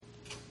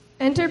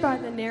Enter by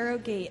the narrow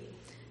gate,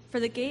 for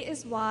the gate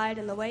is wide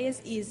and the way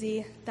is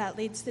easy that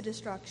leads to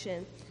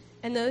destruction,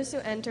 and those who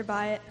enter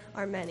by it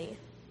are many.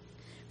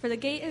 For the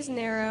gate is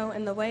narrow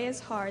and the way is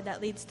hard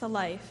that leads to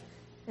life,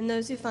 and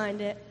those who find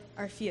it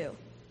are few.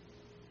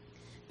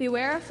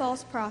 Beware of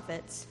false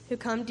prophets who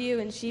come to you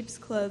in sheep's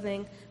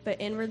clothing, but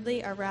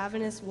inwardly are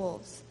ravenous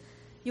wolves.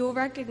 You will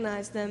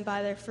recognize them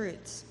by their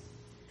fruits.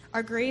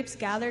 Are grapes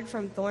gathered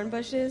from thorn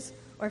bushes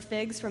or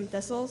figs from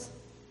thistles?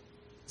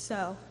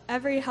 So,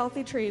 every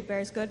healthy tree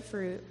bears good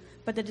fruit,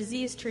 but the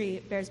diseased tree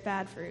bears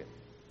bad fruit.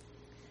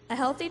 A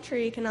healthy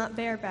tree cannot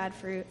bear bad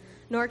fruit,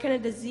 nor can a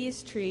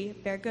diseased tree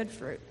bear good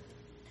fruit.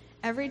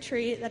 Every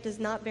tree that does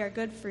not bear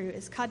good fruit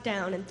is cut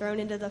down and thrown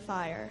into the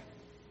fire.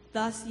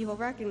 Thus you will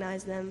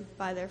recognize them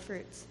by their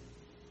fruits.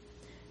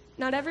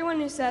 Not everyone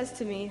who says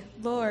to me,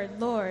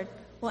 'Lord, Lord,'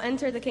 will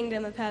enter the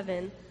kingdom of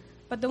heaven,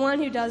 but the one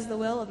who does the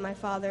will of my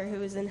Father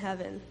who is in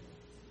heaven.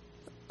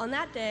 On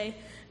that day,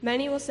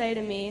 many will say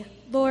to me,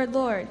 'Lord,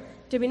 Lord,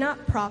 did we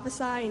not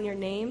prophesy in your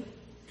name,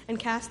 and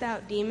cast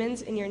out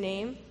demons in your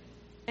name,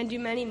 and do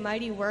many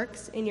mighty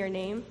works in your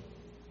name?'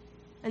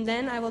 And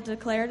then I will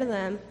declare to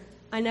them,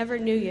 'I never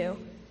knew you.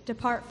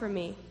 Depart from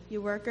me,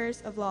 you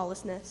workers of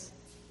lawlessness.'"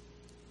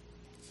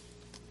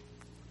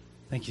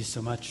 Thank you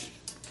so much,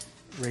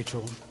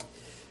 Rachel.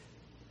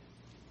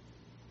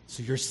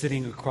 So you're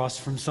sitting across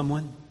from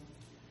someone,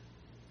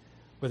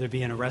 whether it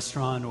be in a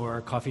restaurant or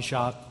a coffee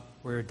shop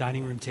or a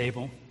dining room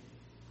table,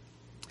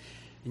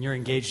 and you're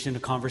engaged in a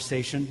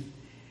conversation.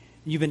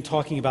 You've been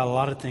talking about a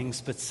lot of things,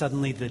 but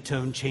suddenly the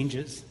tone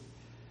changes.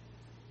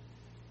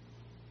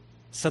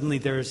 Suddenly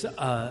there's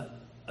a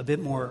bit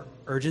more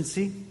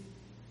urgency.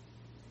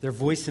 Their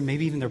voice and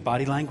maybe even their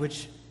body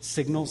language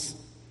signals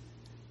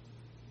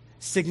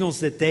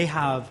that they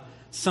have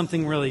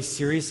something really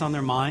serious on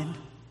their mind,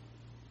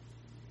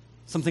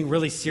 something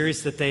really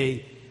serious that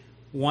they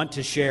want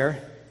to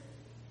share.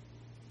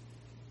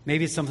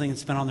 Maybe it's something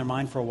that's been on their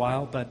mind for a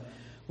while, but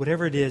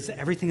whatever it is,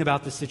 everything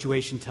about the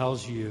situation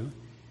tells you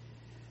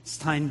it's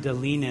time to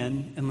lean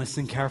in and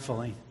listen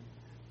carefully.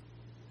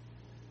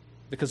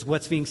 Because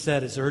what's being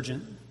said is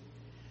urgent.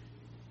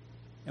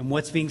 And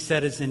what's being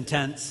said is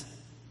intense.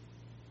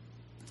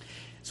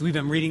 So we've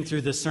been reading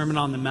through the Sermon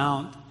on the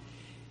Mount,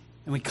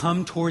 and we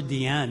come toward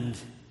the end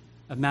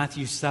of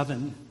Matthew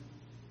 7.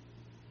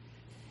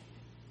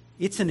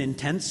 It's an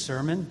intense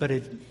sermon, but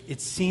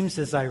it seems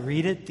as I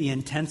read it, the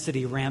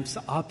intensity ramps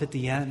up at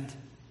the end.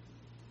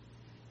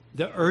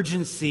 The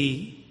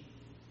urgency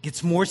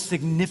gets more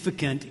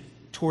significant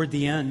toward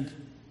the end.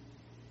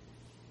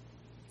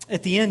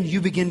 At the end,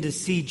 you begin to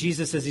see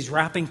Jesus as he's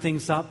wrapping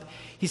things up.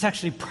 He's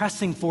actually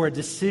pressing for a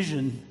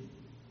decision.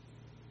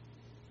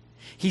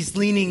 He's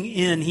leaning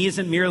in. He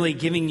isn't merely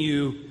giving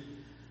you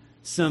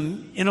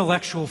some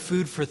intellectual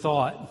food for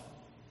thought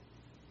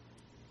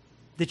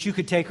that you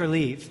could take or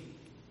leave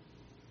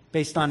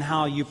based on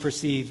how you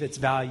perceive its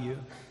value.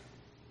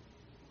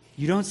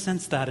 You don't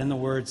sense that in the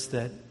words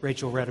that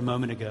Rachel read a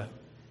moment ago.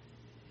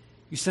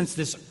 You sense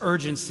this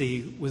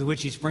urgency with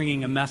which he's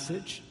bringing a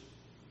message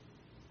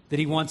that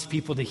he wants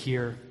people to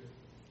hear.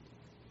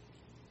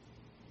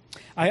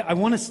 I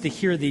want us to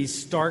hear these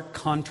stark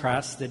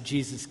contrasts that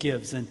Jesus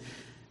gives. And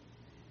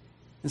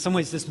in some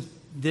ways,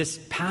 this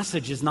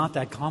passage is not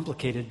that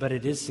complicated, but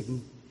it is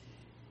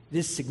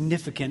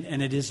significant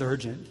and it is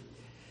urgent.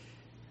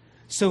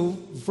 So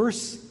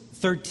verse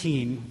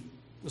 13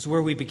 was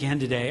where we began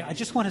today. I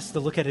just want us to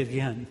look at it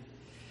again.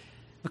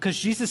 Because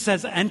Jesus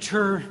says,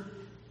 "Enter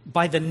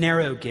by the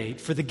narrow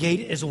gate, for the gate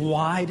is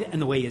wide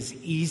and the way is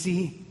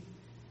easy."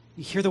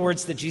 You hear the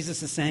words that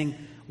Jesus is saying,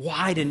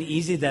 wide and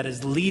easy, that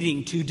is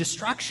leading to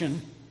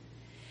destruction.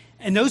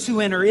 And those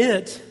who enter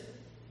it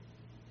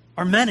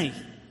are many.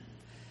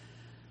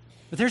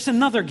 But there's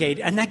another gate,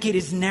 and that gate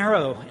is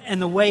narrow,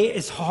 and the way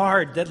is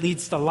hard that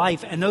leads to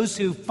life. And those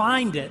who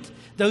find it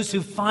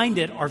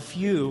are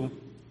few.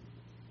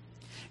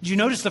 Did you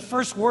notice the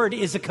first word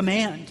is a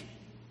command?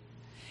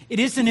 It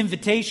is an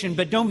invitation,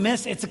 but don't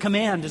miss, it's a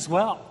command as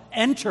well.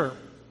 Enter.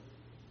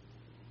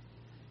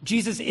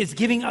 Jesus is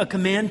giving a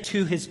command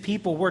to his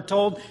people. We're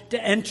told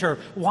to enter.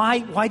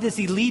 Why does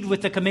he lead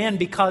with the command?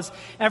 Because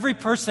every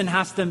person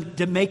has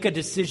to make a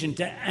decision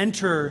to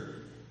enter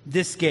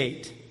this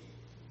gate.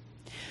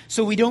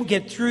 So we don't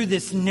get through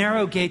this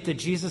narrow gate that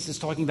Jesus is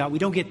talking about. We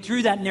don't get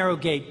through that narrow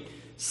gate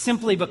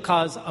simply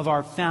because of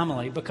our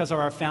family, because of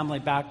our family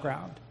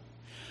background.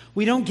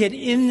 We don't get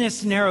in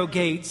this narrow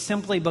gate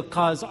simply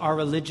because our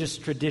religious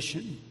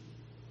tradition.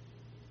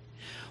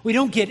 We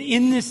don't get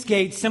in this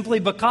gate simply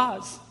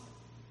because.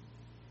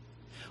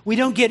 We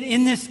don't get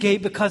in this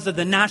gate because of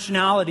the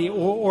nationality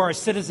or our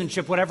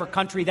citizenship, whatever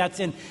country that's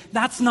in.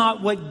 That's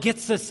not what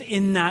gets us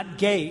in that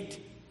gate.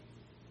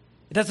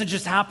 It doesn't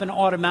just happen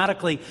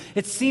automatically.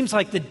 It seems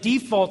like the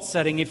default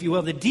setting, if you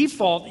will, the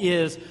default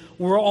is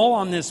we're all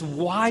on this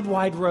wide,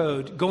 wide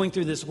road going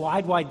through this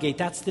wide, wide gate.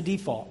 That's the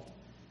default.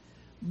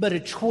 But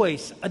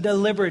a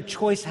deliberate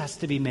choice has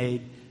to be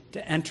made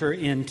to enter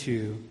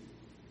into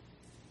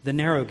the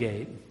narrow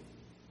gate.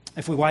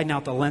 if we widen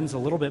out the lens a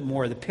little bit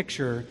more,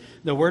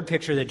 the word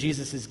picture that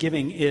Jesus is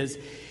giving is,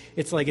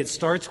 it's like it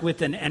starts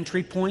with an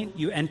entry point.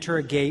 You enter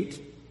a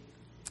gate,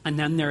 and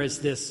then there is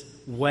this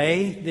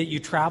way that you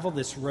travel,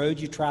 this road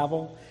you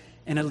travel,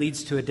 and it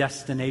leads to a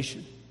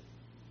destination.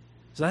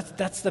 So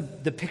that's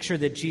the picture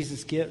that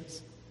Jesus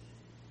gives.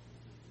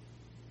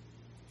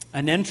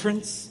 An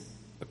entrance,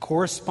 a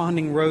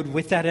corresponding road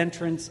with that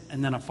entrance,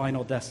 and then a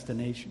final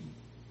destination.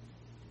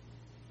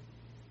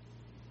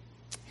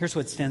 Here's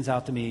what stands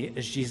out to me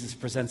as Jesus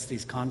presents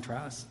these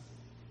contrasts.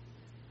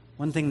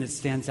 One thing that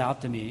stands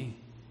out to me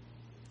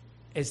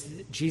is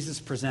that Jesus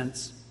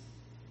presents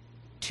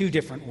two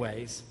different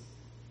ways,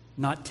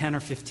 not 10 or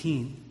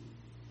 15.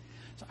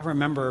 So I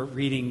remember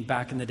reading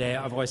back in the day,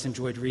 I've always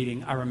enjoyed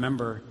reading. I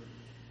remember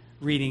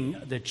reading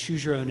the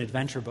Choose Your Own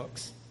Adventure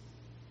books.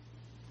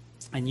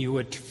 And you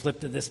would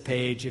flip to this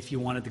page if you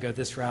wanted to go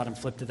this route and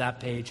flip to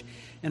that page.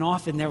 And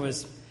often there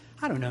was,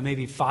 I don't know,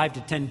 maybe 5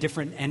 to 10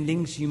 different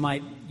endings you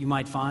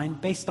might find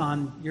based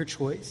on your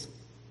choice.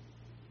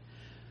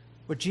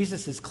 What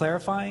Jesus is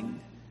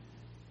clarifying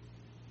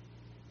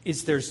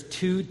is there's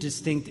two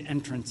distinct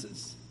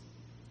entrances.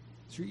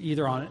 So you're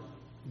either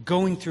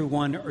going through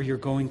one or you're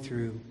going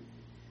through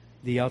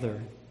the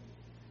other.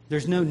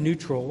 There's no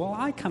neutral. Well,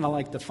 I kind of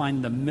like to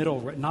find the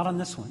middle, not on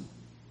this one.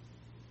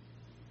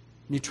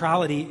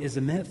 Neutrality is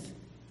a myth.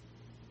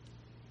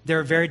 There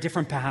are very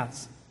different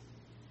paths.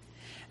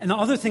 And the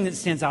other thing that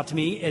stands out to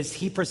me is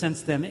he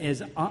presents them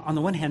as, on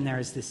the one hand, there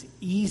is this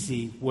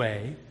easy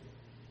way,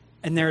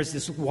 and there is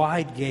this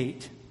wide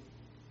gate.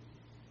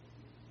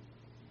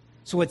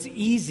 So what's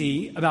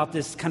easy about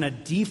this kind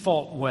of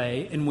default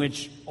way in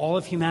which all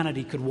of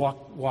humanity could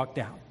walk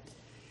down?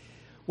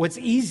 What's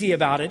easy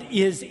about it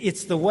is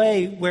it's the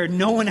way where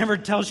no one ever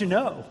tells you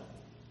no.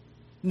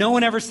 No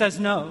one ever says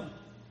no.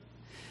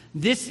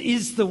 This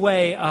is the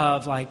way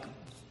of,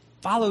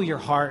 follow your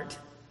heart.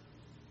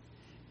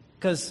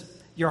 Because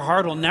your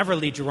heart will never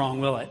lead you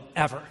wrong, will it?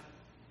 Ever.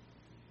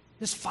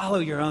 Just follow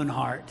your own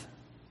heart.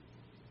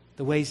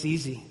 The way's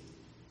easy.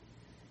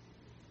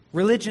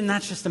 Religion,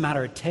 that's just a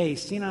matter of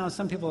taste.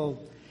 Some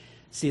people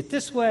see it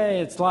this way.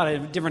 It's a lot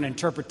of different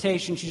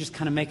interpretations. You just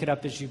kind of make it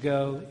up as you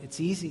go. It's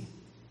easy.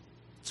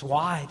 It's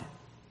wide.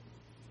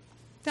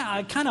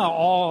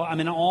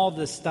 All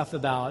this stuff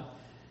about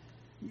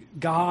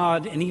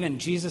God and even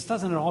Jesus,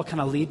 doesn't it all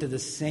kind of lead to the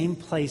same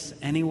place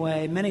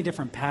anyway? Many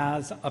different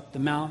paths up the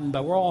mountain,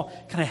 but we're all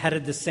kind of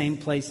headed the same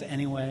place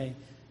anyway.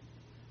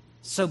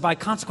 So by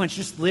consequence,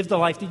 just live the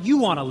life that you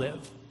want to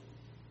live.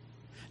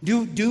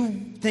 Do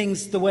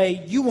things the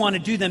way you want to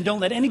do them.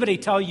 Don't let anybody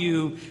tell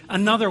you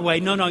another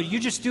way. No, you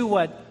just do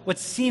what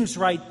seems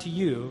right to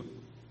you.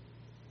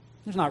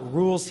 There's not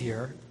rules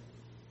here.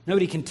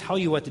 Nobody can tell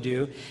you what to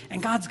do.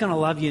 And God's going to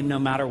love you no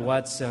matter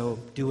what, so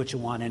do what you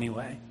want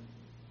anyway.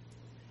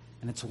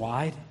 And it's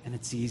wide and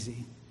it's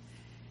easy.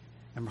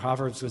 And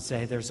Proverbs would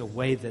say there's a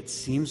way that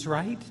seems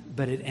right,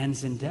 but it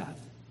ends in death.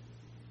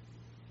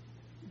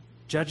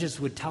 Judges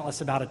would tell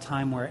us about a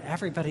time where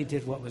everybody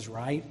did what was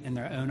right in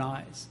their own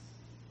eyes.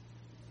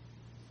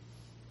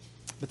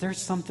 But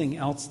there's something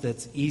else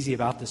that's easy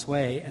about this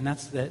way, and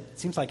that's that it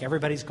seems like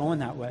everybody's going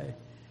that way.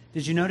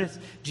 Did you notice?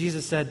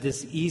 Jesus said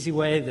this easy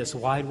way, this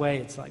wide way,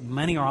 it's like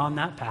many are on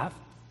that path.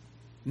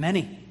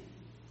 Many.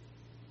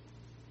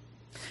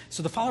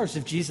 So the followers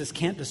of Jesus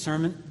can't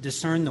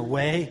discern the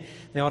way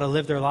they ought to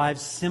live their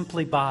lives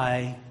simply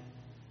by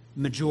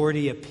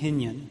majority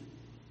opinion.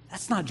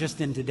 That's not just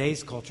in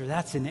today's culture.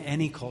 That's in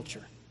any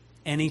culture,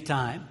 any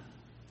time.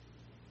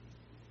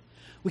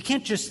 We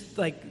can't just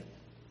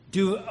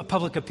do a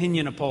public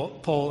opinion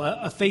poll,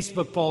 a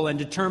Facebook poll, and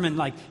determine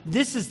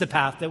this is the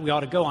path that we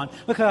ought to go on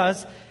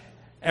because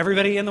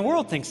everybody in the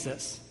world thinks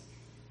this.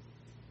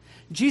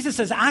 Jesus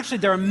says actually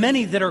there are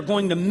many that are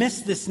going to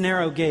miss this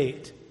narrow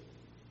gate.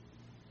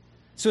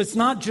 So it's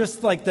not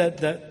just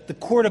the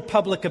court of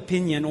public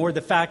opinion or the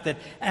fact that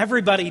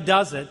everybody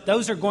does it.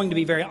 Those are going to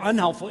be very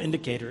unhelpful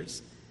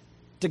indicators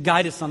to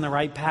guide us on the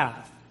right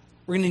path.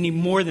 We're going to need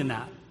more than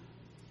that.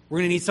 We're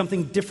going to need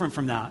something different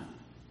from that.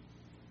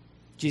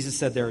 Jesus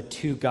said there are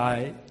two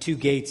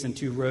gates and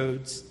two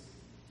roads.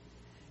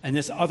 And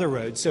this other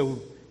road,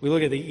 so we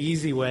look at the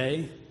easy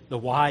way, the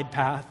wide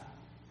path,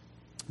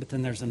 but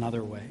then there's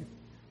another way.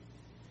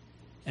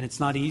 And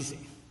it's not easy.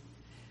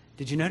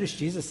 Did you notice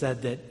Jesus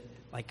said that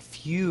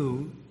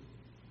few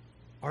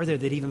are there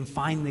that even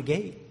find the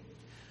gate?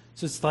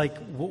 So it's like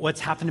what's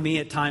happened to me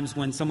at times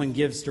when someone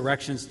gives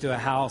directions to a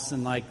house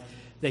and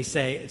they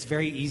say it's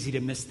very easy to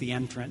miss the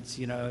entrance.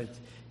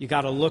 You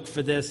got to look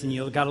for this and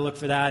you got to look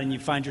for that, and you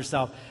find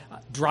yourself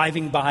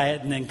driving by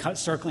it and then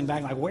circling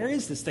back where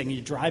is this thing? And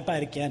you drive by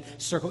it again,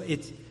 circle.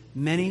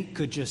 Many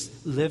could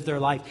just live their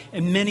life,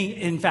 and many,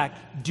 in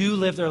fact, do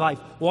live their life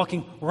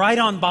walking right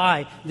on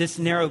by this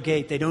narrow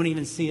gate. They don't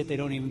even see it. They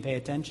don't even pay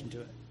attention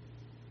to it.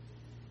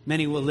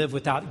 Many will live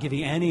without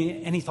giving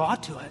any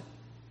thought to it.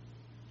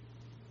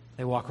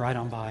 They walk right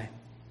on by.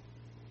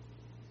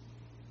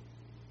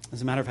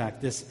 As a matter of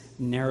fact, this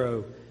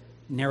narrow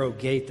narrow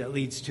gate that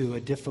leads to a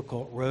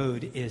difficult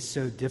road is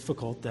so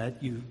difficult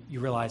that you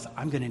realize,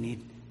 I'm going to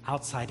need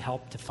outside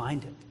help to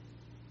find it.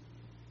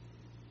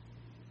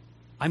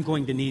 I'm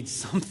going to need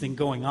something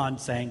going on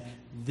saying,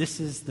 this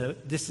is the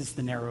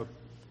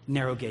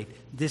narrow gate.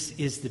 This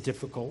is the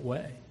difficult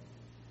way.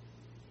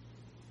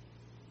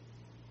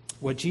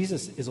 What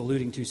Jesus is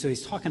alluding to, so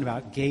he's talking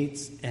about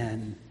gates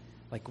and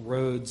like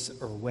roads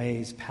or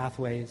ways,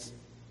 pathways.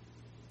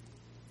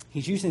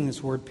 He's using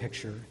this word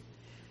picture.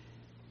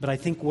 But I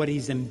think what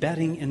he's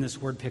embedding in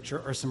this word picture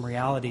are some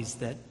realities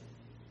that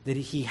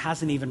he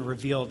hasn't even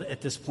revealed at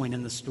this point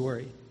in the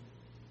story.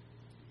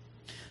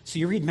 So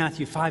you read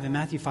Matthew 5, and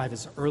Matthew 5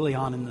 is early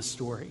on in the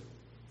story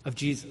of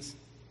Jesus.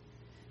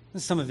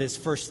 This is some of his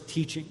first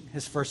teaching,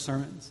 his first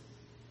sermons.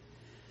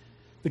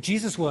 But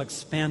Jesus will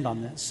expand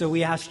on this. So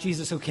we ask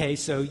Jesus, okay,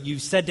 so you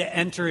said to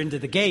enter into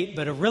the gate,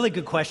 but a really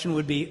good question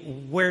would be,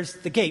 where's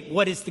the gate?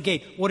 What is the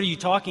gate? What are you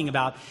talking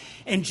about?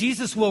 And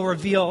Jesus will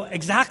reveal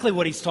exactly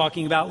what he's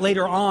talking about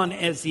later on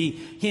as he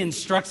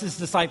instructs his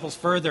disciples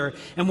further.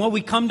 And what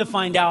we come to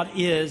find out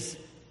is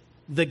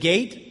the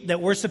gate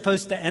that we're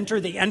supposed to enter,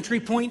 the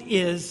entry point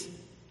is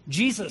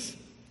Jesus.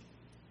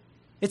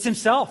 It's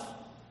himself.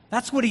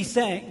 That's what he's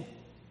saying.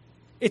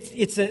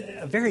 It's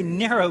a very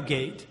narrow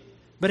gate.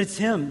 But it's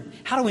him.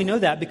 How do we know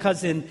that?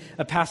 Because in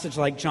a passage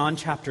like John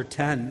chapter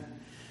 10,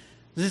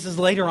 this is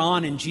later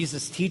on in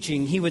Jesus'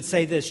 teaching, he would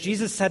say this.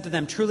 Jesus said to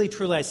them, truly,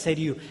 truly, I say to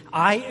you,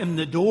 I am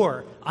the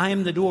door. I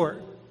am the door.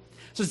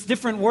 So it's a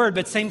different word,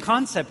 but same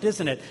concept,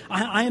 isn't it?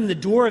 I am the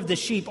door of the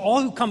sheep.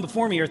 All who come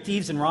before me are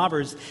thieves and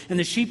robbers, and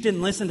the sheep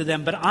didn't listen to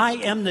them, but I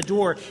am the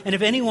door. And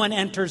if anyone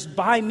enters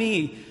by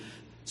me.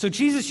 So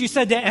Jesus, you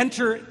said to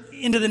enter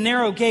into the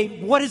narrow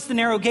gate. What is the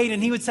narrow gate?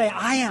 And he would say,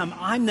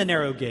 I'm the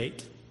narrow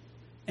gate.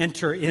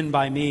 Enter in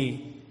by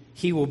me.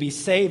 He will be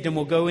saved and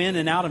will go in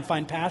and out and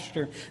find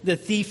pasture. The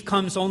thief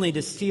comes only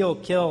to steal,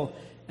 kill,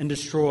 and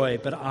destroy.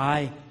 But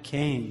I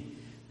came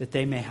that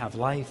they may have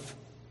life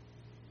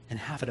and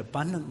have it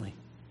abundantly.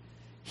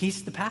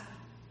 He's the path.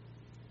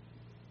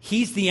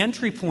 He's the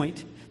entry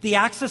point. The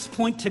access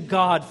point to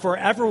God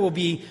forever will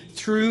be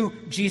through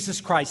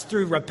Jesus Christ,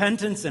 through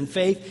repentance and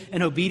faith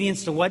and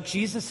obedience to what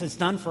Jesus has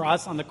done for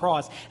us on the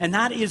cross. And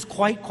that is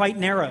quite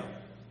narrow.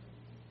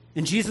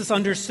 And Jesus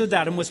understood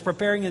that and was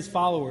preparing his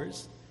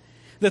followers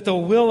that the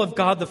will of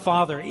God the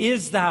Father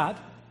is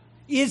that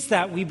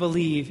we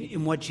believe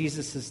in what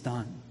Jesus has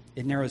done.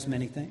 It narrows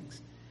many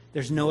things.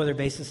 There's no other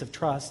basis of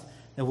trust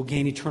that will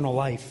gain eternal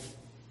life.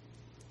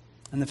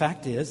 And the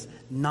fact is,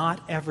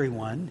 not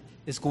everyone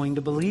is going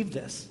to believe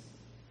this.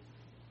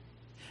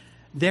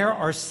 There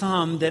are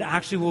some that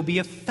actually will be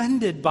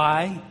offended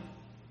by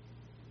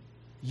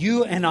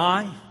you and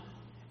I,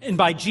 and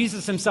by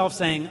Jesus himself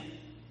saying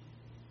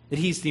that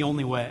he's the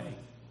only way.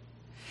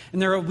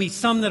 And there will be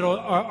some that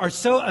are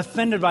so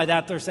offended by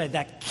that, they'll say,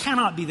 that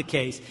cannot be the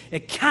case.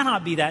 It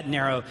cannot be that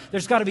narrow.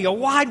 There's got to be a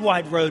wide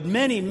road,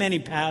 many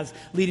paths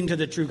leading to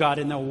the true God,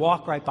 and they'll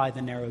walk right by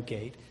the narrow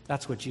gate.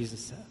 That's what Jesus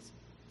says.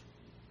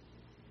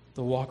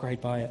 They'll walk right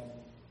by it.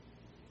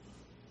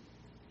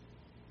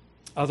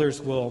 Others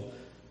will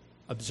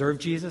observe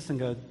Jesus and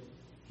go,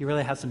 he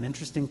really has some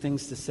interesting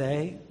things to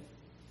say,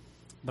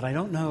 but I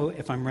don't know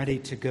if I'm ready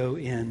to go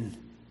in,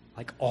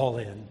 like all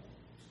in.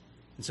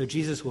 And so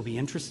Jesus will be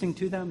interesting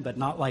to them, but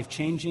not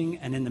life-changing.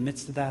 And in the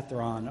midst of that,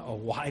 they're on a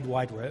wide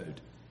road.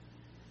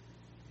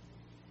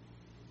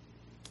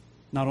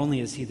 Not only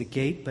is he the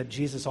gate, but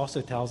Jesus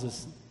also tells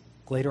us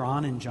later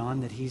on in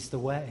John that he's the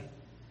way.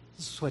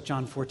 This is what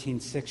John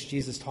 14:6,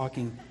 Jesus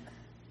talking.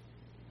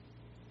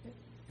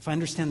 If I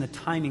understand the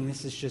timing,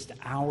 this is just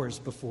hours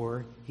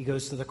before he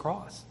goes to the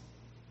cross.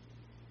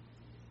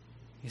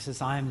 He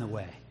says, I am the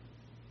way.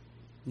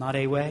 Not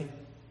a way.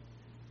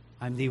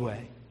 I'm the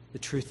way, the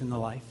truth, and the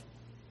life.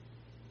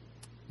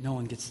 No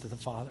one gets to the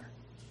Father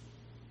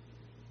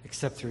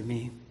except through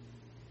me.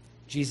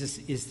 Jesus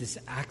is this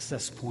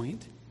access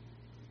point,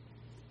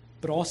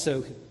 but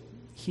also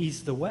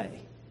he's the way.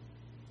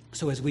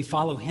 So as we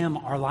follow him,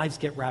 our lives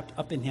get wrapped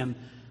up in him.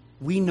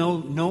 We know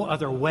no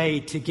other way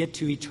to get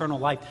to eternal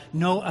life,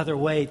 no other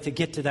way to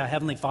get to that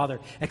Heavenly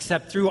Father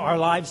except through our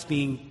lives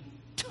being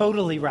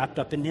totally wrapped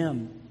up in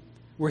him,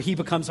 where he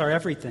becomes our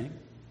everything.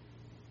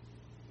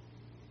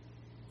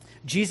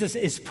 Jesus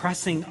is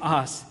pressing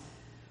us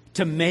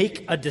to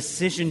make a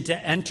decision to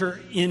enter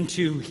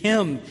into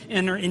him,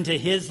 enter into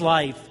his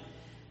life.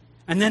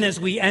 And then as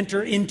we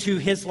enter into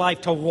his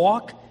life, to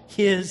walk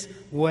his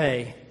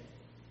way.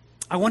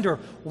 I wonder,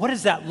 what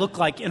does that look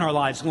like in our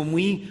lives when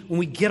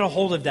we get a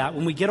hold of that,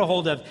 when we get a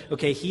hold of,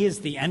 okay, he is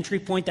the entry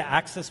point, the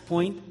access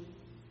point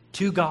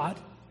to God.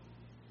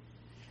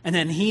 And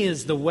then he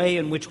is the way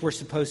in which we're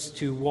supposed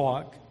to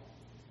walk.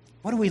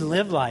 What do we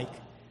live like?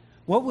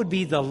 What would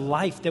be the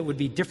life that would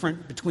be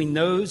different between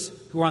those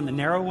who are on the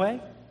narrow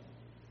way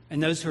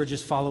and those who are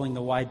just following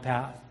the wide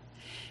path?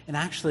 And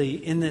actually,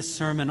 in this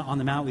Sermon on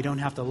the Mount, we don't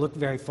have to look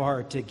very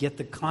far to get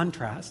the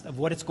contrast of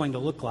what it's going to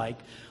look like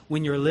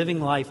when you're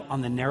living life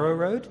on the narrow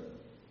road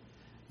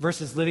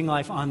versus living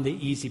life on the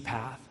easy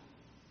path.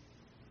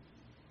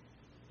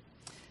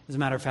 As a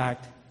matter of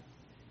fact,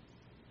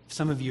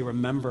 some of you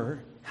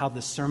remember how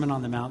the Sermon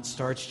on the Mount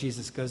starts.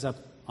 Jesus goes up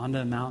onto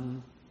the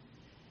mountain,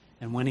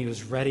 and when he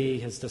was ready,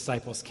 his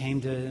disciples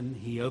came to him.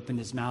 He opened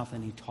his mouth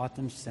and he taught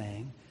them,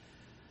 saying,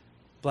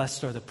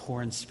 "Blessed are the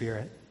poor in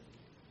spirit."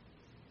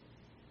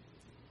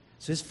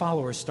 So his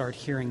followers start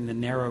hearing the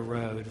narrow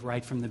road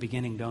right from the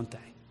beginning, don't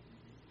they?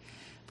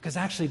 Because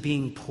actually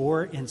being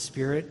poor in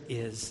spirit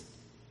is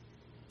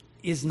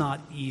not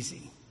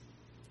easy.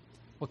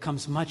 What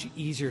comes much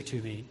easier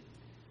to me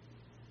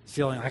is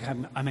feeling like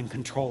I'm in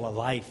control of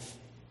life.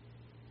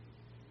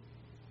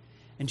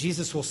 And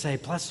Jesus will say,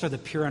 "Blessed are the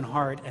pure in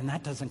heart," and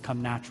that doesn't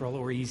come natural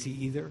or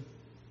easy either.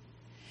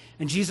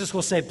 And Jesus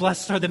will say,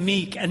 "Blessed are the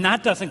meek," and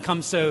that doesn't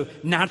come so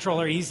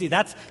natural or easy.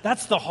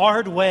 That's the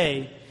hard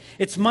way.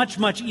 It's much,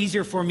 much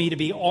easier for me to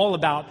be all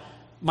about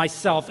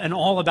myself and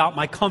all about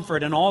my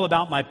comfort and all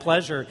about my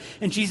pleasure.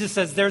 And Jesus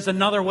says there's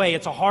another way.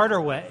 It's a harder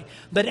way.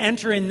 But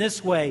enter in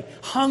this way.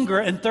 Hunger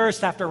and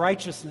thirst after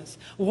righteousness.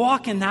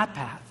 Walk in that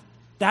path.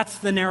 That's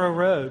the narrow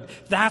road.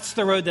 That's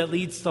the road that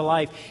leads to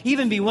life.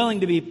 Even be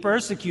willing to be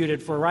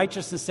persecuted for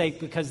righteousness' sake,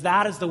 because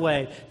that is the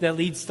way that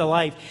leads to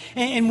life.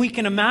 And we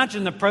can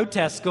imagine the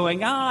protests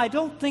going, I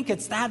don't think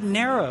it's that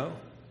narrow.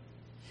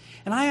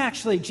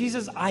 And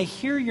Jesus, I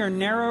hear your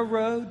narrow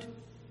road,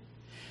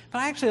 but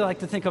I actually like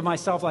to think of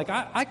myself like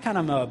I kind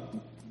of am a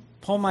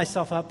pull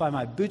myself up by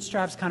my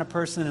bootstraps kind of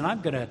person, and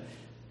I'm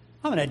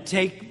gonna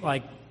take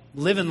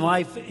living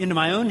life into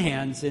my own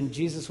hands. And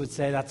Jesus would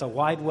say that's a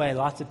wide way.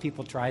 Lots of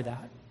people try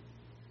that.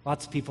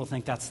 Lots of people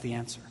think that's the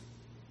answer.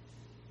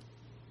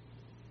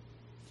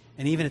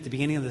 And even at the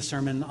beginning of the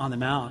Sermon on the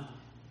Mount,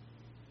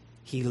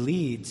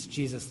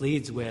 Jesus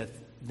leads with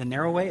the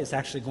narrow way is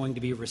actually going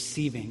to be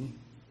receiving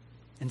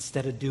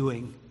instead of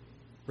doing,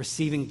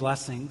 receiving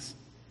blessings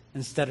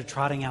instead of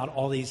trotting out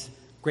all these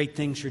great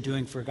things you're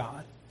doing for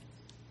God.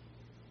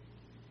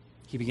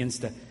 He begins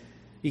to,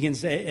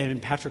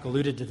 and Patrick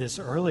alluded to this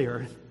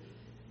earlier,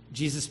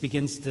 Jesus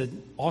begins to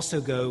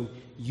also go,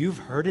 "You've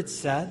heard it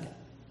said,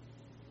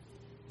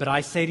 but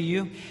I say to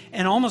you."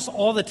 And almost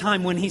all the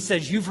time when he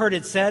says, "You've heard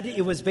it said,"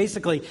 it was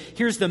basically,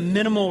 here's the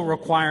minimal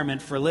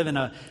requirement for living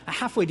a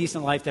halfway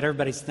decent life that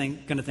everybody's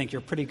going to think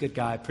you're a pretty good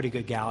guy, pretty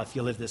good gal if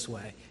you live this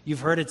way. You've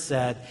heard it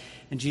said.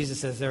 And Jesus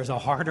says, there's a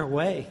harder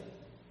way.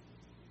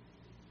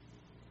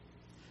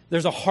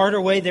 There's a harder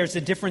way. There's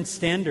a different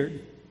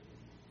standard.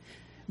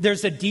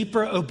 There's a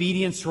deeper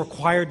obedience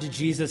required to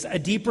Jesus, a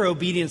deeper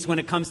obedience when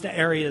it comes to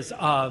areas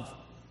of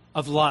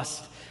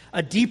lust,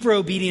 a deeper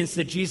obedience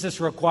that Jesus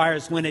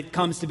requires when it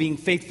comes to being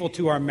faithful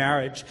to our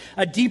marriage,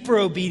 a deeper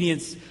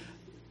obedience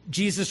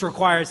Jesus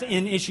requires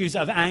in issues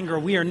of anger.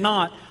 We are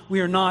not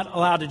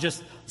allowed to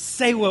just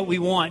say what we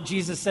want.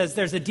 Jesus says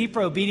there's a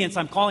deeper obedience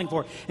I'm calling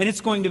for, and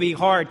it's going to be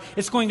hard.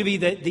 It's going to be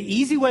the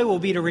easy way will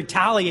be to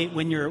retaliate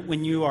when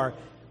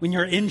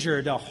you're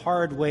injured. A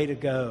hard way to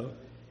go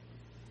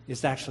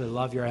is to actually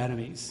love your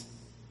enemies.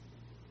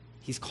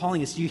 He's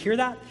calling us. Do you hear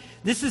that?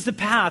 This is the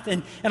path,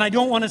 and I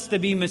don't want us to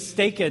be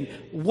mistaken.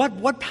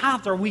 What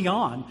path are we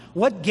on?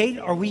 What gate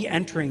are we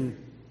entering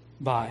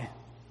by?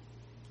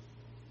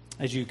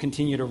 As you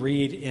continue to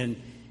read in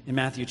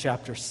Matthew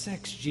chapter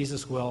 6,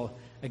 Jesus will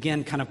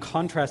again kind of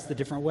contrast the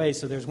different ways.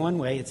 So there's one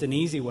way, it's an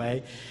easy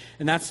way,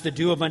 and that's to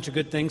do a bunch of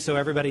good things so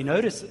everybody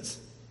notices.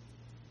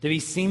 To be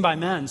seen by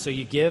men. So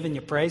you give and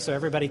you pray so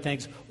everybody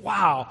thinks,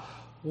 wow,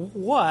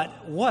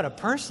 what a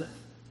person.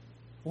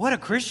 What a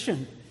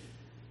Christian.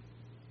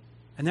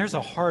 And there's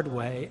a hard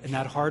way, and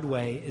that hard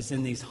way is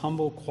in these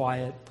humble,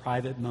 quiet,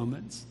 private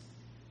moments,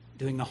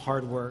 doing the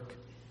hard work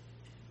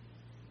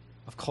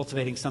of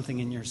cultivating something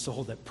in your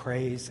soul that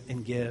prays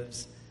and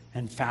gives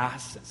and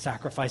fasts,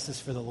 sacrifices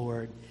for the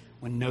Lord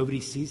when nobody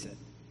sees it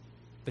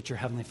but your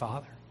Heavenly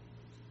Father.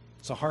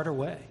 It's a harder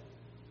way.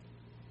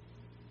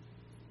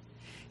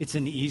 It's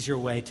an easier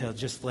way to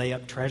just lay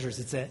up treasures.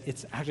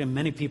 It's actually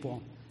many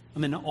people,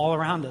 all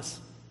around us.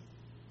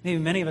 Maybe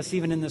many of us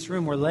even in this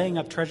room, we're laying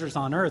up treasures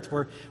on earth.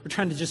 We're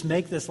trying to just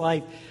make this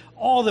life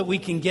all that we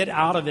can get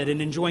out of it and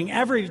enjoying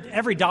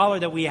every dollar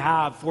that we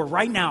have for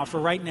right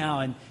now.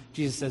 And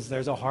Jesus says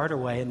there's a harder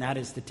way, and that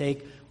is to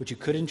take what you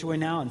could enjoy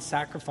now and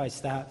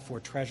sacrifice that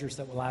for treasures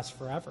that will last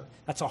forever.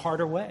 That's a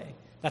harder way.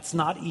 That's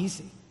not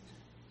easy.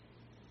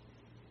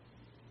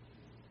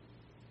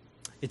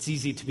 It's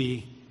easy to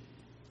be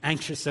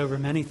anxious over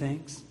many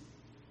things,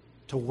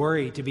 to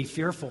worry, to be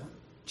fearful,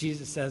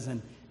 Jesus says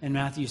in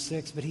Matthew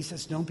 6, but he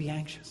says, don't be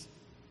anxious.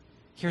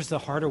 Here's the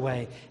harder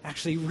way.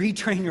 Actually,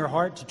 retrain your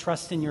heart to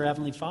trust in your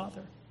Heavenly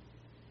Father,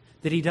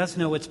 that he does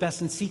know what's best,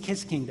 and seek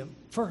his kingdom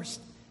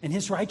first and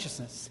his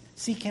righteousness.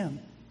 Seek him.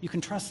 You can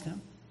trust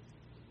him.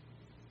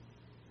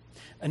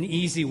 An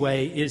easy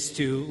way is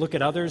to look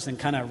at others and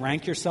kind of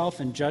rank yourself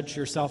and judge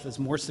yourself as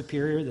more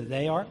superior than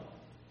they are.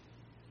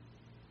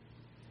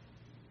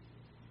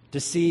 To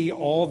see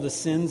all the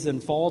sins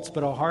and faults,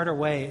 but a harder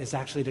way is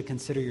actually to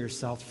consider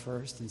yourself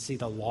first and see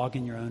the log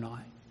in your own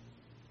eye.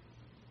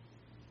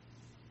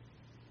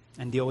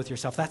 And deal with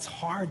yourself. That's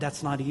hard.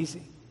 That's not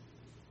easy.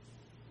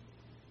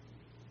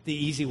 The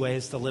easy way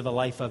is to live a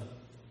life of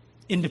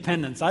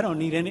independence. I don't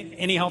need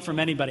any help from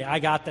anybody. I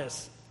got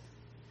this.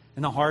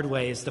 And the hard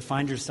way is to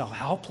find yourself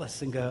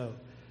helpless and go,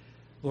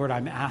 Lord,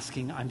 I'm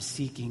asking, I'm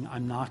seeking,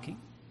 I'm knocking,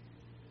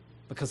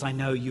 because I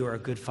know you are a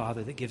good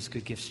Father that gives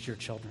good gifts to your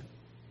children.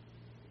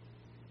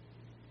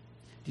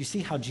 Do you see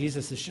how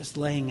Jesus is just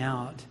laying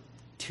out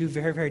two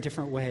very, very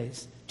different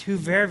ways? Two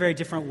very, very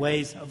different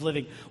ways of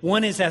living.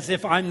 One is as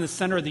if I'm the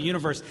center of the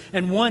universe,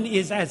 and one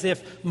is as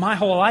if my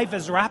whole life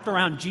is wrapped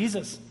around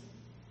Jesus.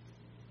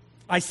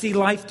 I see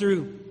life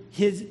through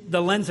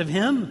the lens of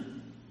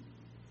him.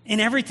 In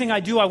everything I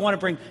do, I want to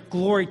bring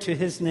glory to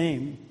his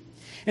name.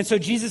 And so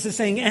Jesus is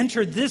saying,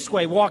 enter this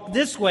way, walk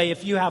this way.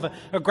 If you have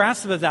a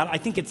grasp of that, I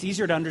think it's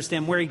easier to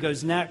understand where he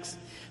goes next,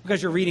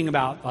 because you're reading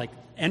about like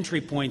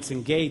entry points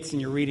and gates,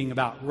 and you're reading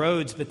about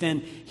roads, but then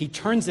he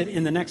turns it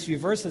in the next few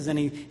verses, and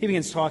he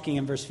begins talking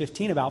in verse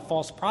 15 about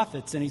false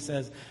prophets, and he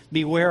says,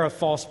 beware of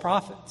false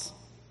prophets.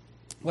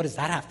 What does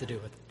that have to do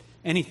with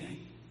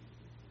anything?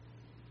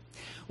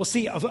 Well,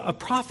 see, a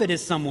prophet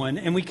is someone,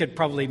 and we could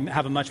probably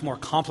have a much more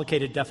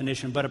complicated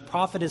definition, but a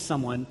prophet is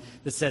someone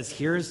that says,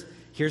 here's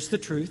the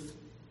truth,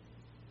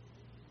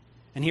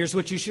 and here's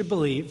what you should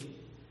believe,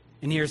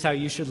 and here's how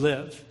you should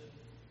live.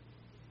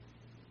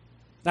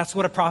 That's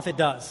what a prophet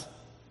does.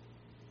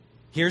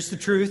 Here's the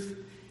truth.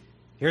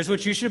 Here's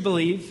what you should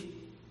believe.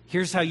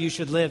 Here's how you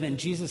should live. And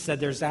Jesus said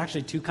there's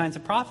actually two kinds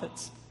of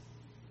prophets.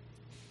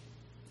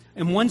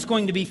 And one's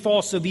going to be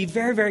false, so be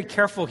very, very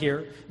careful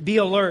here. Be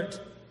alert.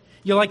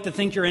 You like to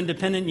think you're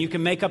independent and you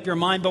can make up your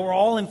mind, but we're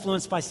all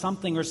influenced by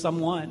something or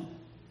someone.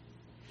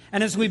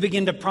 And as we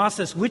begin to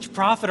process, which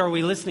prophet are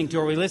we listening to?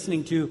 Are we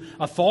listening to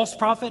a false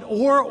prophet,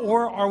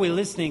 or are we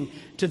listening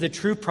to the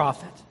true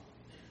prophet?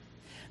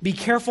 Be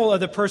careful of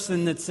the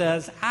person that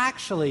says,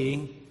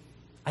 actually,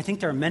 I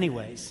think there are many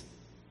ways.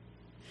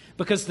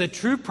 Because the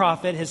true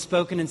prophet has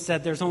spoken and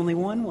said there's only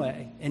one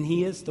way, and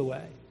he is the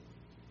way.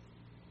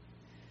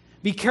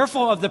 Be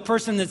careful of the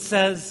person that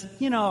says,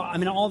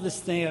 all this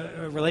thing,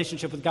 a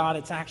relationship with God,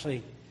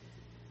 it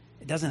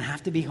doesn't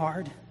have to be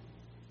hard.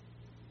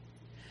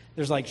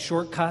 There's like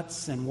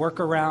shortcuts and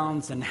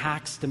workarounds and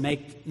hacks to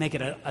make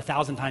it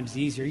 1,000 times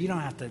easier. You don't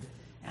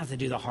have to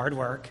do the hard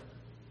work.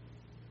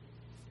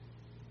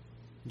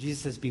 Jesus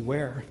says,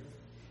 beware.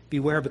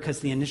 Beware, because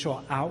the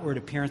initial outward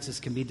appearances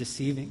can be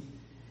deceiving.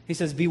 He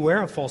says,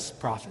 beware of false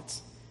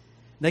prophets.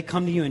 They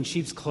come to you in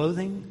sheep's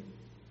clothing.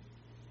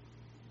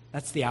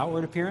 That's the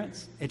outward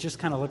appearance. It just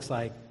kind of looks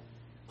like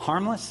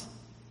harmless.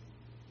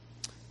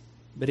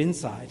 But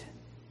inside,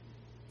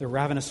 they're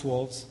ravenous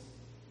wolves.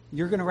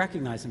 You're going to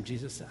recognize them,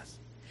 Jesus says.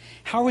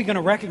 How are we going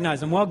to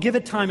recognize them? Well, give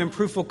it time and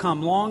proof will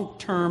come.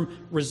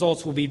 Long-term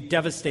results will be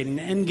devastating.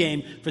 The end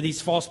game for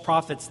these false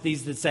prophets,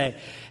 these that say,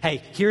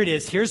 hey, here it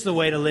is, here's the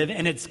way to live,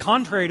 and it's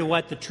contrary to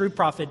what the true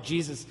prophet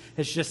Jesus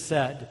has just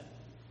said.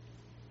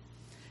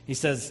 He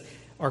says,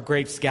 are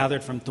grapes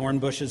gathered from thorn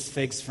bushes,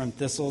 figs from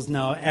thistles?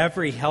 No,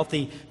 every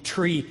healthy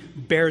tree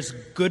bears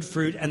good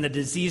fruit, and the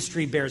diseased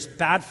tree bears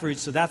bad fruit.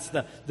 So that's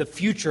the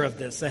future of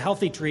this. A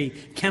healthy tree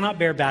cannot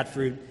bear bad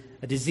fruit.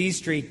 A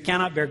diseased tree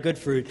cannot bear good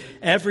fruit.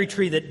 Every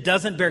tree that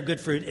doesn't bear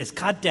good fruit is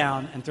cut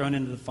down and thrown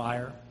into the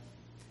fire.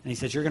 And he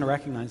says, you're going to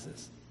recognize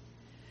this.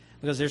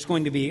 Because there's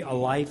going to be a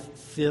life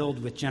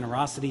filled with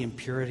generosity and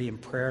purity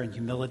and prayer and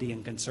humility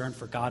and concern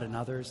for God and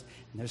others.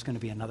 And there's going to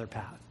be another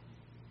path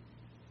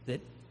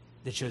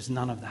that shows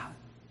none of that.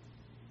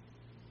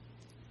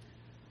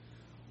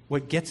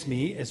 What gets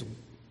me is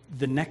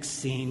the next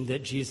scene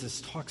that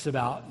Jesus talks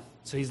about.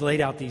 So he's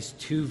laid out these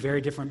two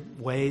very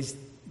different ways,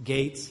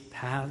 gates,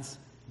 paths,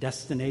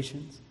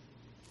 destinations.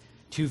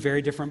 Two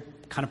very different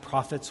kind of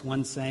prophets.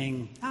 One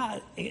saying,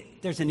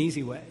 there's an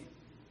easy way.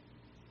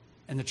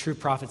 And the true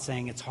prophet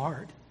saying it's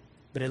hard,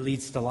 but it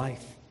leads to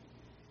life.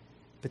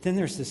 But then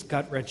there's this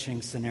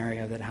gut-wrenching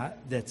scenario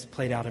that's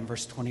played out in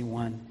verse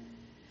 21.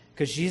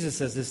 Because Jesus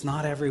says this,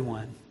 not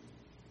everyone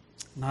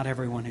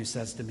who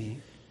says to me.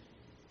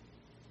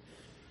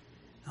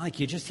 Like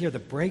you just hear the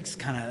brakes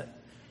kind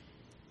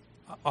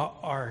of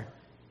are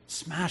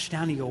smashed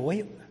down and you go,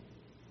 wait,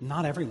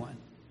 not everyone.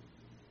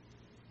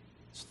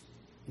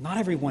 Not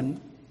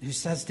everyone who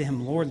says to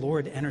him, Lord,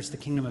 Lord, enters the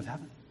kingdom of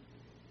heaven.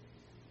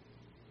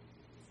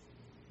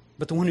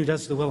 But the one who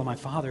does the will of my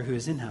Father who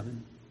is in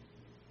heaven.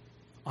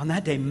 On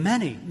that day,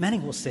 many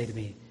will say to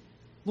me,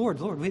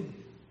 Lord, Lord, we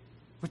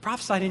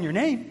prophesied in your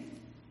name.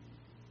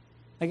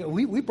 Like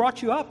we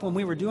brought you up when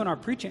we were doing our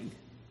preaching.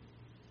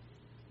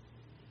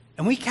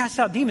 And we cast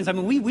out demons. I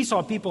mean, we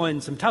saw people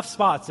in some tough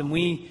spots, and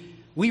we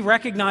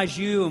recognized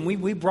you, and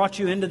we brought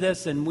you into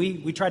this, and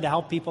we tried to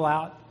help people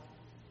out,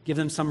 give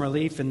them some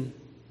relief, and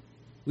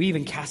we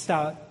even cast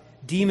out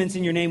demons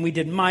in your name. We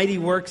did mighty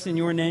works in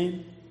your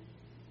name.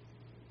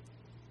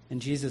 And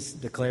Jesus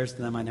declares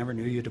to them, I never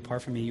knew you.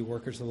 Depart from me, you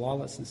workers of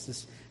lawlessness.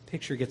 This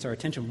picture gets our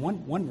attention.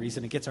 One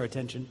reason it gets our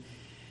attention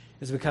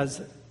is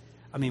because,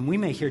 we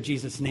may hear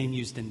Jesus' name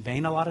used in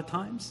vain a lot of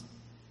times,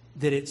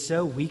 that it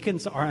so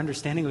weakens our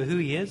understanding of who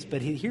he is.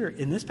 But here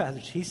in this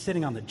passage, he's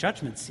sitting on the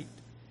judgment seat.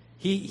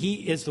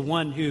 He is the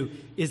one who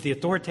is the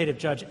authoritative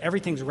judge.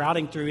 Everything's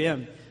routing through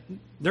him.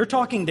 They're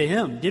talking to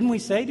him. Didn't we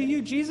say to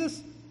you,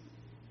 Jesus?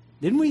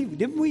 Didn't we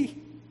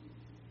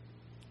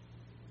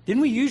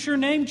use your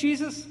name,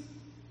 Jesus?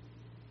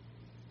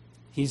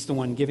 He's the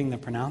one giving the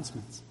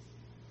pronouncements.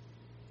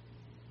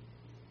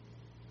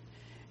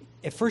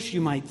 At first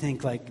you might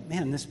think like,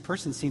 man, this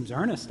person seems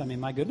earnest. I mean,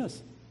 my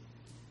goodness.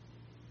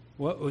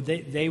 What,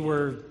 they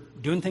were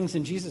doing things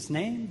in Jesus'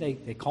 name?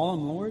 They call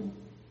him Lord?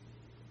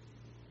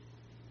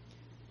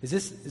 Is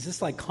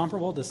this like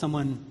comparable to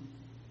someone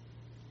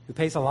who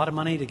pays a lot of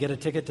money to get a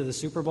ticket to the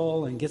Super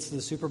Bowl and gets to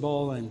the Super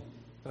Bowl and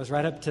goes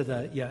right up to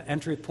the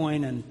entry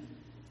point and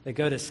they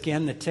go to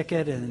scan the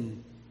ticket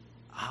and,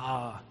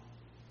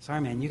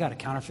 sorry man, you got a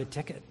counterfeit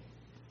ticket.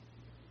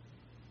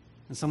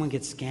 And someone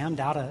gets scammed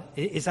out of,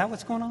 is that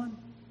what's going on?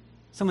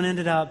 Someone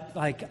ended up,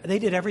 like, they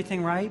did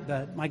everything right,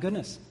 but my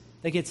goodness,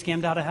 they get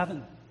scammed out of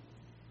heaven.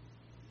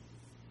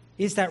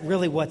 Is that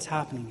really what's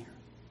happening here?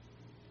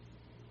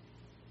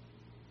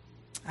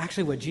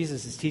 Actually, what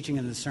Jesus is teaching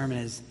in the sermon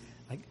is,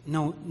 like,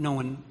 no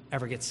one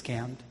ever gets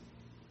scammed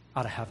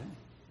out of heaven,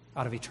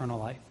 out of eternal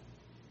life.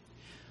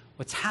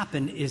 What's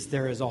happened is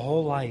there is a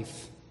whole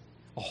life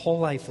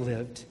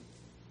lived.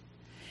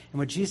 And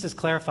what Jesus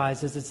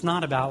clarifies is it's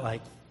not about,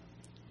 like,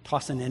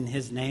 tossing in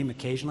his name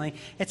occasionally.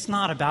 It's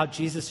not about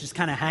Jesus just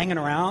kind of hanging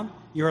around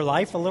your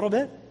life a little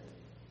bit.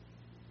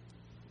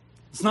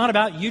 It's not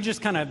about you just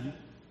kind of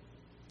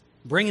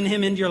bringing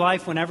him into your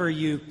life whenever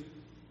you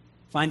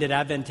find it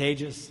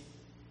advantageous.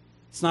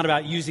 It's not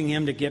about using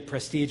him to get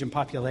prestige and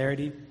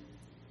popularity.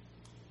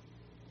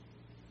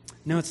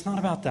 No, it's not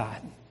about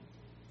that.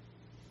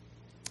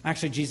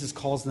 Actually, Jesus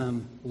calls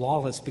them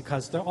lawless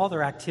because all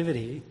their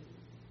activity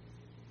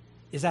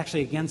is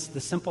actually against the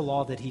simple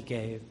law that he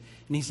gave.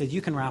 And he said,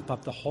 you can wrap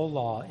up the whole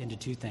law into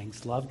two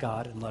things, love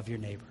God and love your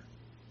neighbor.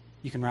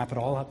 You can wrap it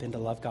all up into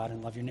love God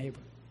and love your neighbor.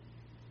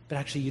 But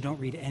actually, you don't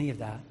read any of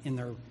that in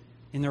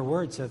their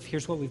words of,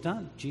 here's what we've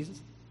done, Jesus.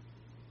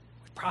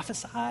 We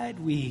prophesied,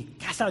 we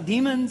cast out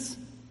demons.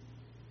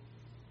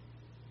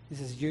 He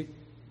says,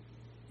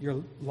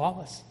 you're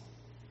lawless.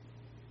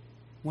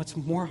 What's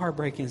more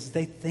heartbreaking is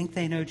they think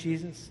they know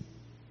Jesus.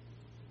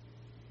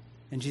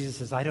 And Jesus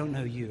says, I don't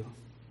know you.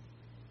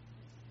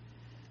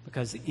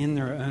 Because in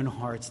their own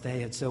hearts, they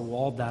had so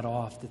walled that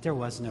off that there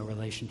was no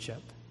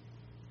relationship.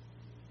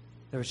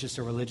 There was just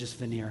a religious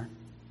veneer,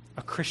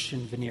 a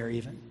Christian veneer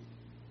even.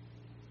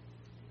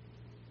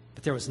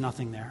 But there was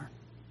nothing there.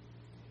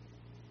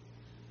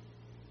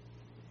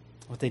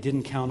 What they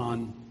didn't count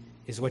on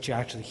is what you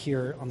actually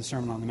hear on the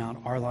Sermon on the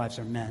Mount. Our lives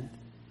are meant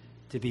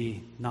to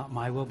be not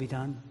my will be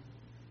done,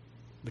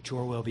 but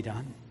your will be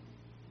done.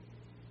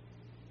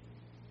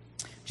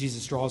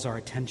 Jesus draws our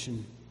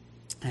attention,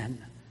 and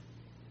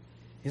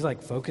he's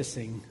like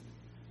focusing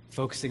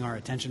our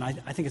attention. I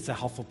think it's a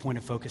helpful point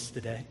of focus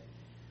today,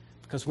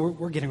 because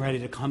we're getting ready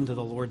to come to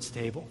the Lord's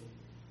table.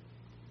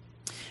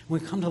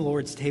 When we come to the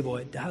Lord's table,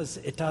 it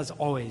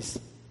always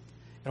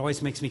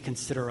makes me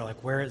consider,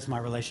 like, where is my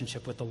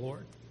relationship with the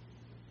Lord?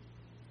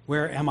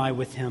 Where am I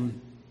with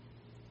him?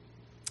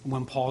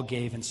 When Paul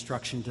gave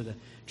instruction to the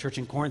church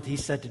in Corinth, he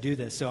said to do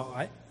this. So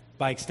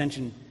by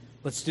extension,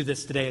 let's do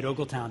this today at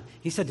Ogletown.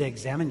 He said to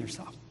examine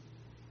yourself.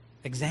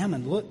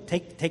 Examine, look,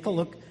 take a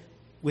look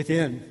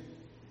within.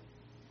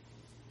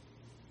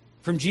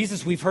 From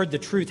Jesus, we've heard the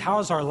truth. How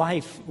is our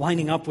life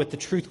lining up with the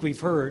truth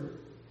we've heard?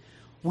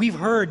 We've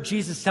heard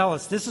Jesus tell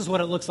us this is what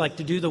it looks like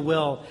to do the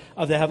will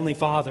of the Heavenly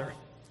Father.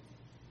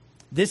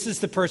 This is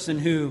the person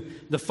who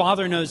the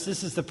Father knows.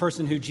 This is the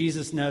person who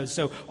Jesus knows.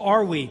 So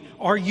are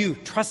you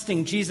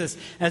trusting Jesus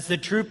as the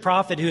true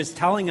prophet who is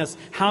telling us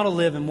how to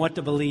live and what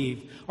to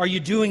believe? Are you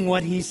doing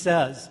what he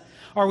says?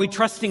 Are we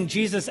trusting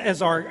Jesus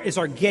as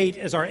our gate,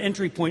 as our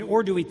entry point?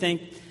 Or do we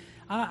think,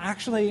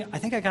 actually, I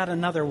think I got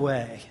another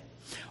way?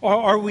 Or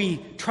are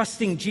we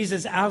trusting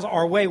Jesus as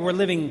our way? We're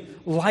living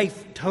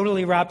life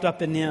totally wrapped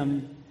up in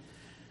him.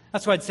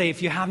 That's why I'd say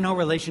if you have no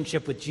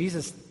relationship with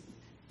Jesus,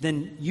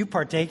 then you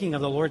partaking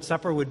of the Lord's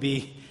Supper it'd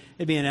be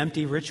an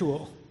empty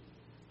ritual.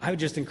 I would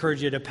just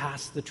encourage you to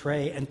pass the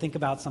tray and think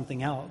about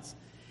something else.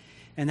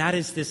 And that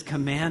is this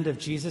command of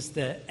Jesus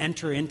to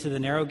enter into the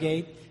narrow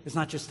gate. It's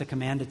not just a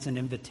command, it's an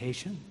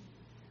invitation.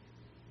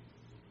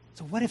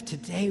 So what if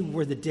today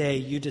were the day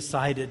you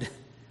decided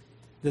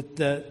that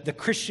the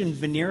Christian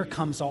veneer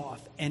comes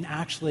off and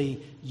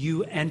actually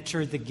you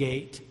enter the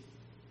gate?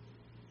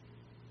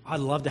 I'd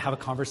love to have a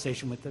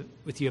conversation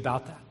with you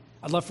about that.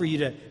 I'd love for you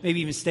to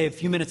maybe even stay a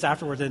few minutes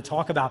afterwards and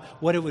talk about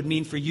what it would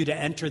mean for you to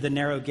enter the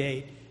narrow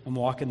gate and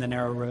walk in the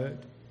narrow road.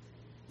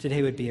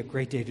 Today would be a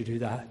great day to do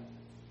that.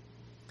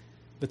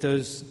 But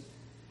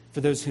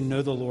for those who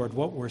know the Lord,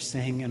 what we're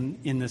saying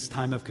in this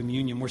time of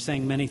communion, we're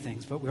saying many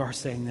things, but we are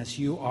saying this.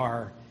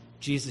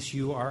 Jesus,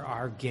 you are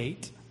our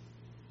gate.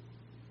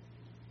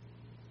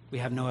 We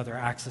have no other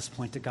access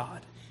point to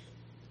God.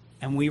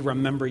 And we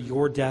remember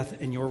your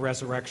death and your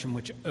resurrection,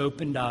 which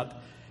opened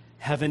up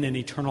heaven and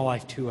eternal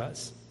life to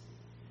us.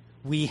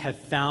 We have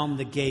found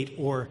the gate,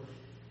 or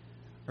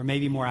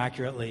maybe more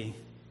accurately,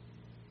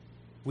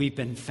 we've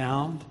been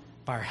found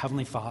by our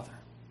Heavenly Father.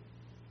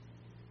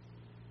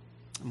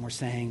 And we're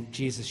saying,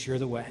 Jesus, you're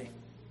the way.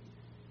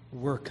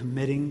 We're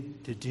committing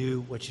to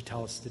do what you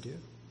tell us to do.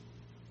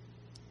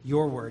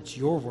 Your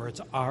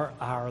words are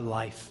our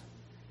life.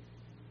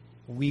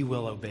 We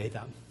will obey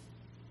them.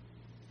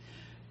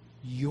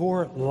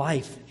 Your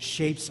life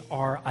shapes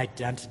our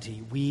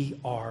identity. We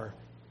are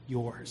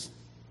yours.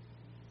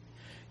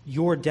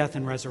 Your death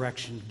and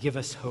resurrection give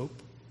us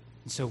hope,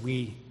 and so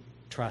we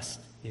trust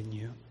in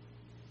you.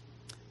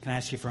 Can I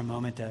ask you for a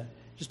moment to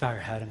just bow your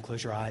head and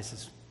close your eyes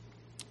as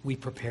we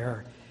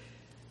prepare?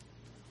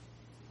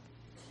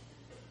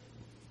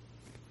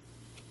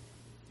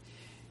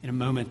 In a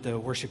moment, the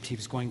worship team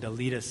is going to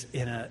lead us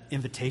in an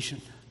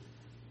invitation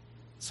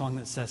song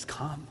that says,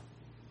 "Come."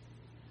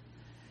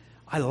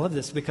 I love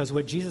this because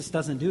what Jesus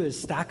doesn't do is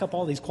stack up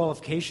all these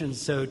qualifications.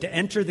 So to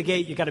enter the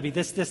gate, you got to be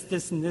this,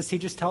 and this. He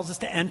just tells us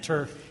to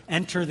enter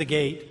the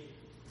gate.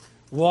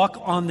 Walk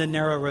on the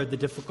narrow road, the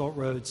difficult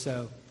road.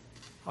 So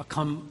I'll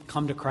come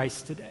to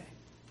Christ today.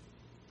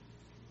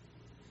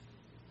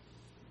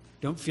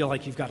 Don't feel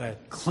like you've got to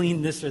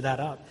clean this or that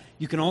up.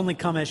 You can only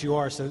come as you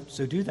are, so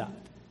do that.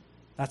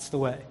 That's the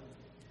way.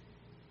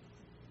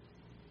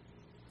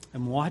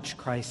 And watch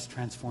Christ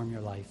transform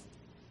your life.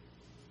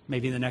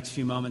 Maybe in the next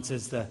few moments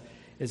as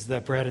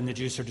the bread and the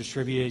juice are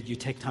distributed, you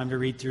take time to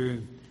read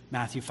through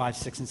Matthew 5,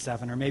 6, and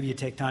 7. Or maybe you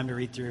take time to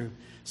read through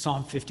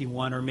Psalm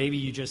 51. Or maybe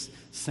you just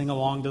sing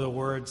along to the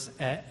words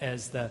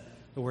as the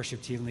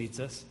worship team leads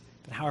us.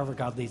 But however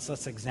God leads,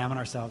 let's examine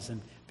ourselves and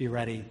be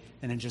ready.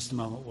 And in just a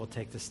moment, we'll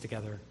take this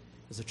together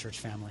as a church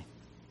family.